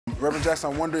Reverend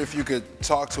Jackson, I wonder if you could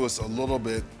talk to us a little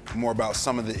bit more about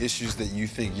some of the issues that you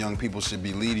think young people should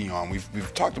be leading on.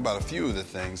 We've talked about a few of the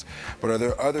things, but are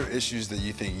there other issues that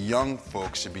you think young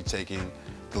folks should be taking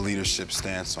the leadership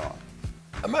stance on?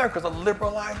 America's a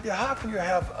liberal idea. How can you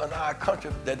have a country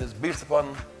that is based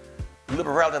upon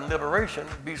liberality and liberation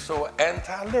be so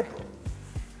anti-liberal?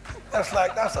 That's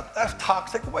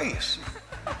toxic waste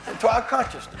into our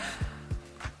consciousness.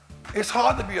 It's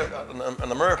hard to be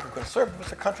an American conservative.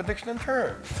 It's a contradiction in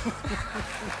terms.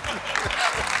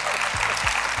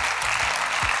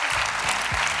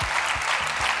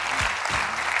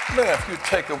 Man, if you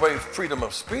take away freedom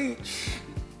of speech,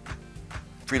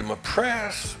 freedom of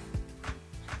press,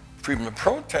 freedom of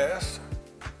protest,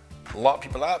 lock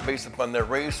people out based upon their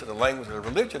race or the language or the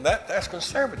religion, that's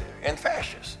conservative and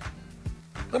fascist.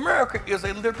 America is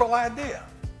a liberal idea.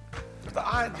 It's the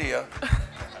idea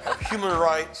of human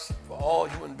rights for all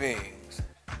human beings,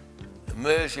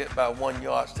 measured by one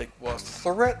yardstick, was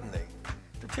threatening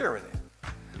to tyranny.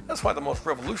 That's why the most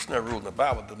revolutionary rule in the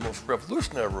Bible, the most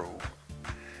revolutionary rule,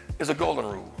 is a golden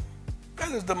rule. That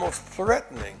is the most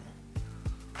threatening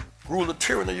rule of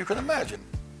tyranny you can imagine.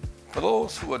 For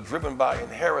those who are driven by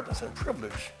inheritance and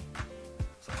privilege,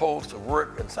 supposed to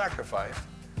work and sacrifice,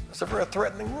 it's a very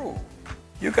threatening rule.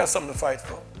 You got something to fight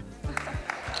for.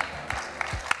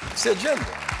 It's the agenda.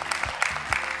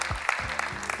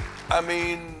 I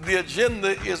mean, the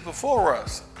agenda is before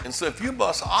us. And so if you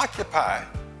must occupy,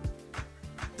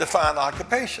 define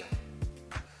occupation.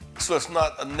 So it's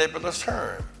not a nebulous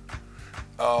term.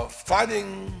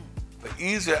 Fighting for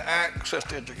easier access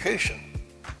to education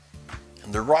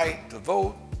and the right to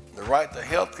vote, the right to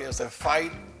health care is a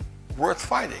fight worth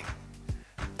fighting.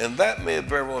 And that may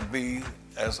very well be,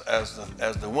 as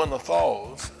the winter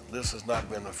thaws, this has not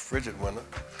been a frigid winter,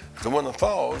 as the winter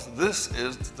thaws, this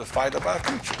is the fight of our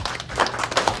future.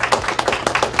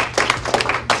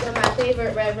 So my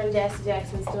favorite Reverend Jesse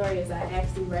Jackson story is I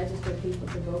actually registered people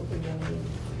to vote for me.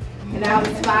 And I was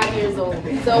 5 years old, so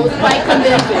it was quite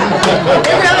convincing.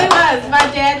 It really was. My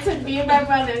dad took me and my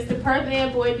brothers to Perth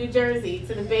Amboy, New Jersey,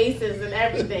 to the bases and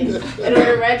everything, in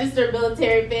order to register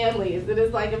military families. And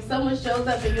it's like if someone shows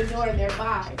up at your door, they're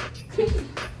fine.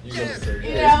 You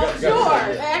know,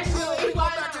 sure, actually.